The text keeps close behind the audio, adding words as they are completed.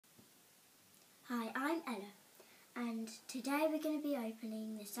Hi, I'm Ella, and today we're going to be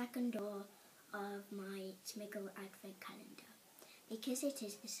opening the second door of my Smiggle Advent Calendar because it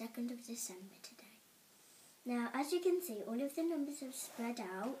is the 2nd of December today. Now, as you can see, all of the numbers have spread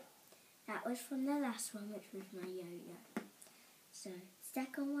out. That was from the last one, which was my yo-yo. So, the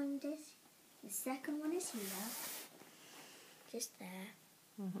second one is here, just there.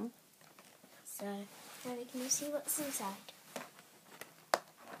 So, now we can see what's inside.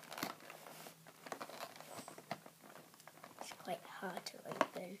 Quite hard to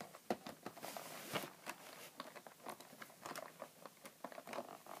open.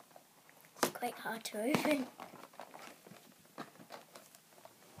 It's quite hard to open.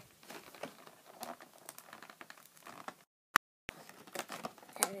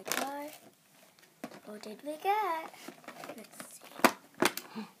 There we go. What did we get? Let's see.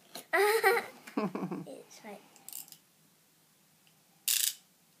 It's right.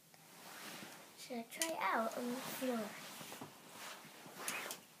 Should I try it out on the floor?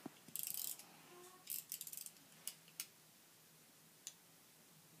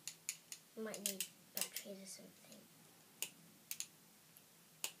 Might need batteries or something.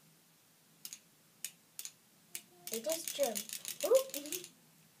 It does jump. Ooh.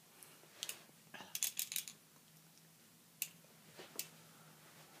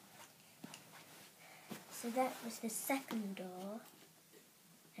 So that was the second door.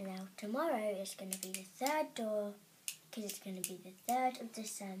 And now tomorrow is going to be the third door because it's going to be the 3rd of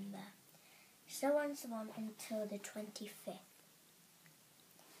December. So on until the 25th.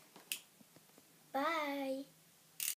 Bye.